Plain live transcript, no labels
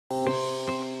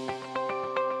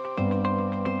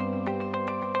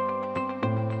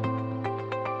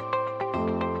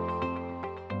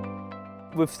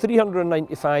we've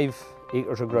 395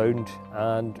 acres of ground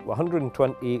and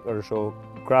 120 acres of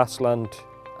grassland,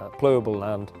 ploughable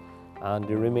land, and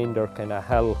the remainder kind of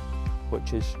hill,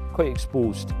 which is quite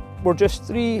exposed. We're just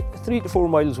 3 to 4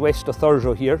 miles west of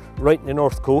Thurso here, right in the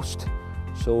north coast.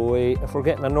 So if we're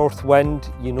getting a north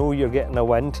wind, you know you're getting a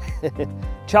wind.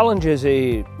 Challenge is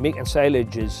making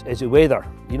silage is the weather.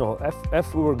 You know,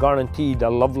 if we were guaranteed a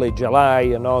lovely July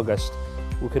and August,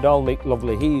 we could all make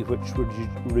lovely hay, which would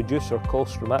reduce our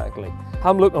costs dramatically.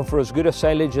 I'm looking for as good a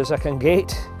silage as I can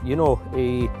get, you know,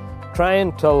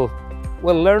 trying to,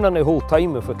 well, learning the whole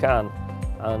time if we can,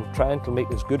 and trying to make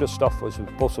as good a stuff as we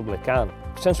possibly can.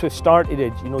 Since we've started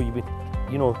it, you know, you've been,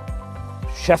 you know,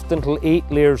 shifting till 8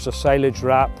 layers of silage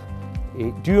wrap,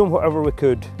 doing whatever we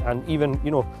could, and even,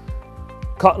 you know,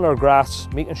 cutting our grass,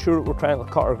 making sure that we're trying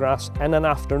to cut our grass in an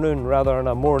afternoon rather than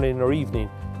a morning or evening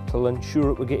to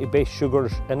ensure that we get the best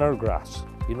sugars in our grass,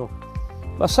 you know.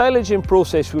 My silaging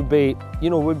process would be, you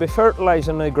know, we'd be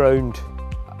fertilising the ground,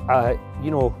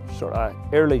 you know, sort of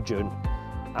early June,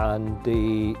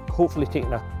 and hopefully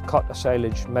taking a cut of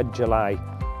silage mid-July,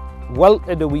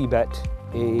 wilted a wee bit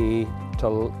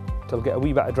till get a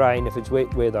wee bit of drying if it's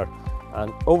wet weather,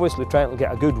 and obviously trying to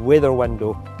get a good weather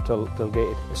window till get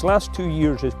it. This last 2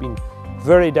 years has been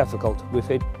very difficult. We've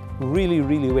had really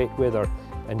wet weather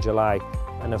in July,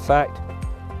 and in fact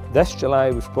this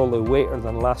July was probably wetter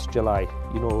than last July.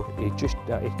 You know,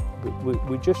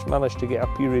 we just managed to get a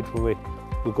period where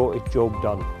we got a job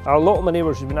done. A lot of my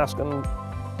neighbours have been asking,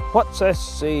 what's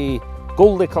this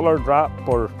goldy coloured wrap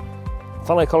or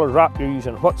funny coloured wrap you're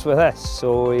using, what's with this?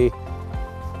 So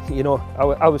you know,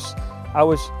 I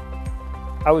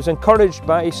was encouraged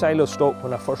by Silostop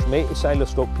when I first met the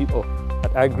Silostop people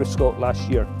at AgriScot last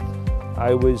year.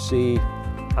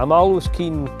 I'm always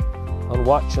keen on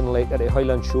watching, like at the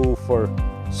Highland Show, for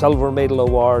silver medal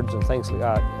awards and things like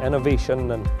that,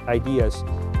 innovation and ideas.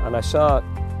 And I saw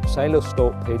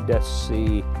Silostop had this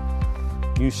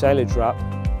new silage wrap,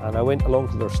 and I went along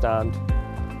to their stand.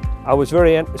 I was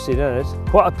very interested in it.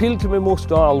 What appealed to me most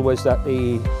of all was that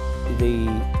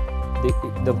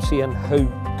them saying how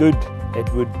good it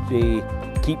would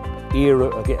keep air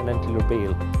out of getting into your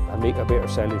bale and make a better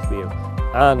silage bale,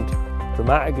 and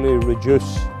dramatically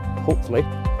reduce, hopefully,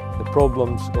 the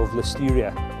problems of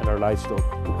listeria in our livestock,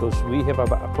 because we have a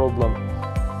bit of problem.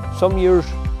 Some years,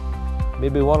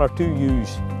 maybe 1 or 2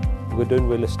 ewes go down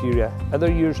with listeria.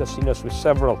 Other years I've seen us with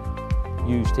several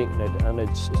ewes taking it, and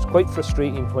it's quite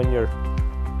frustrating when you're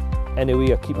in a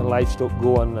way of keeping livestock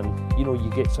going, and you know, you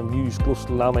get some ewes close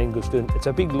to lambing goes down. It's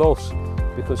a big loss,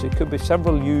 because it could be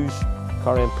several ewes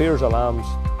carrying pairs of lambs.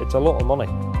 It's a lot of money,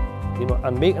 you know,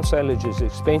 and making silage is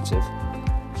expensive.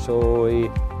 So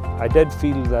I did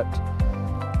feel that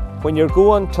when you're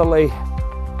going to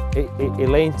a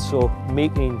length of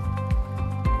making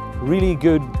really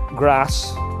good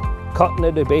grass, cutting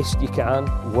it the best you can,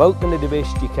 wilting it the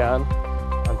best you can,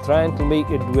 and trying to make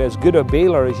it with as good a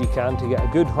baler as you can to get a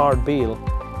good hard bale,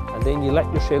 and then you let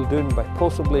yourself down by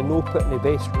possibly no putting the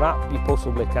best wrap you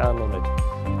possibly can on it.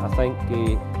 I think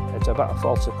it's a bit of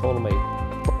false economy.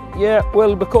 Yeah,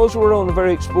 well, because we're on a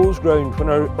very exposed ground, when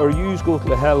our ewes go to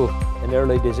the hill in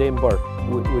early December,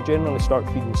 we generally start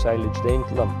feeding silage then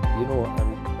to them, you know,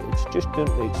 and it's just down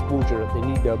to the exposure that they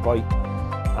need their bite.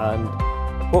 And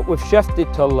what we've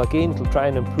shifted till, again, to try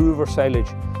and improve our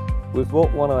silage, we've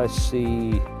bought one of us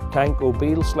Tanko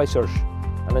bale slicers,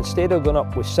 and instead of going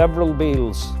up with several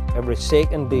bales every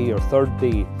second day or third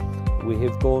day, we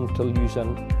have gone to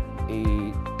using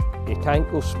a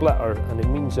Tanko splitter, and it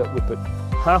means that we put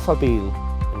half a bale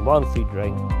in one feed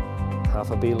ring,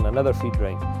 half a bale in another feed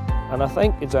ring, and I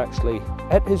think it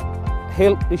has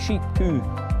helped the sheep too.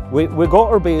 We got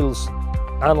our bales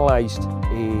analysed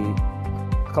a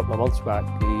couple of months back.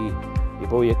 The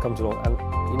boy comes along, and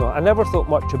you know, I never thought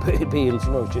much about the bales.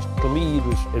 You know, just to me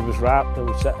it was wrapped and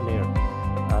it was sitting there.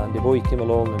 And the boy came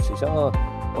along and says, "Oh,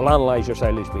 we'll analyse your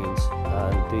silage bales."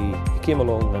 And he came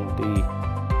along and we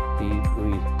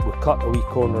cut a wee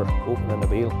corner open in the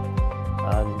bale,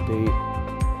 and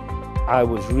I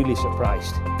was really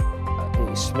surprised.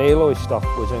 The smell of the stuff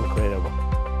was incredible,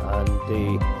 and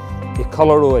the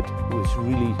colour of it was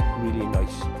really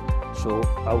nice. So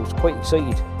I was quite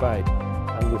excited by it,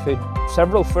 and we've had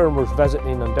several farmers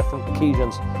visiting on different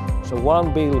occasions. So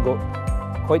one bale got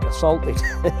quite assaulted.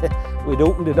 We'd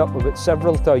opened it up about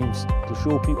several times to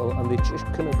show people, and they just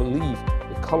couldn't believe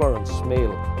the colour and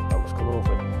smell that was coming off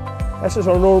it. This is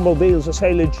our normal bales of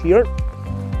silage here,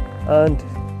 and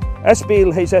this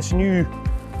bale has this new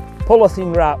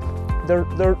polythene wrap.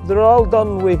 They're all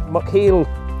done with McHale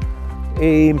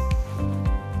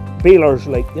balers,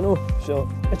 like, you know. So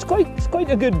it's quite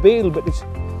a good bale, but it's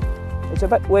a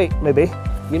bit wet maybe,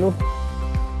 you know.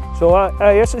 So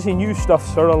this is the new stuff,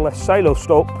 Cyril, this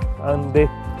Silostop, and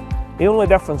the only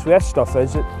difference with this stuff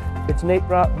is that it's net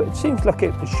wrap, but it seems like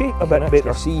it's shaped a bit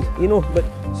better. See, you know, but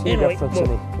see the difference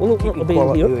in we'll open up the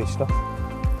bale here. Stuff.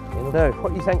 You know. Now, what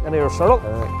do you think in there, Cyril?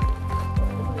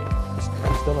 He's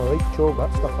done a right job,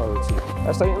 that stuff, I would say.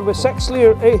 I think it was 6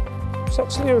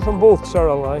 layers on both,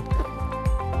 Cyril. I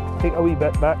take a wee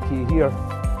bit back to you here.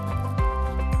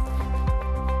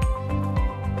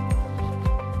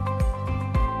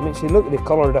 Makes you look at the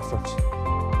colour difference.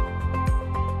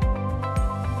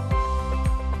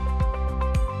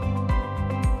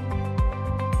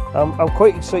 I'm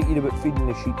quite excited about feeding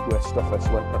the sheep with stuff this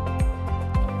winter,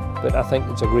 but I think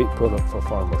it's a great product for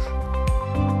farmers.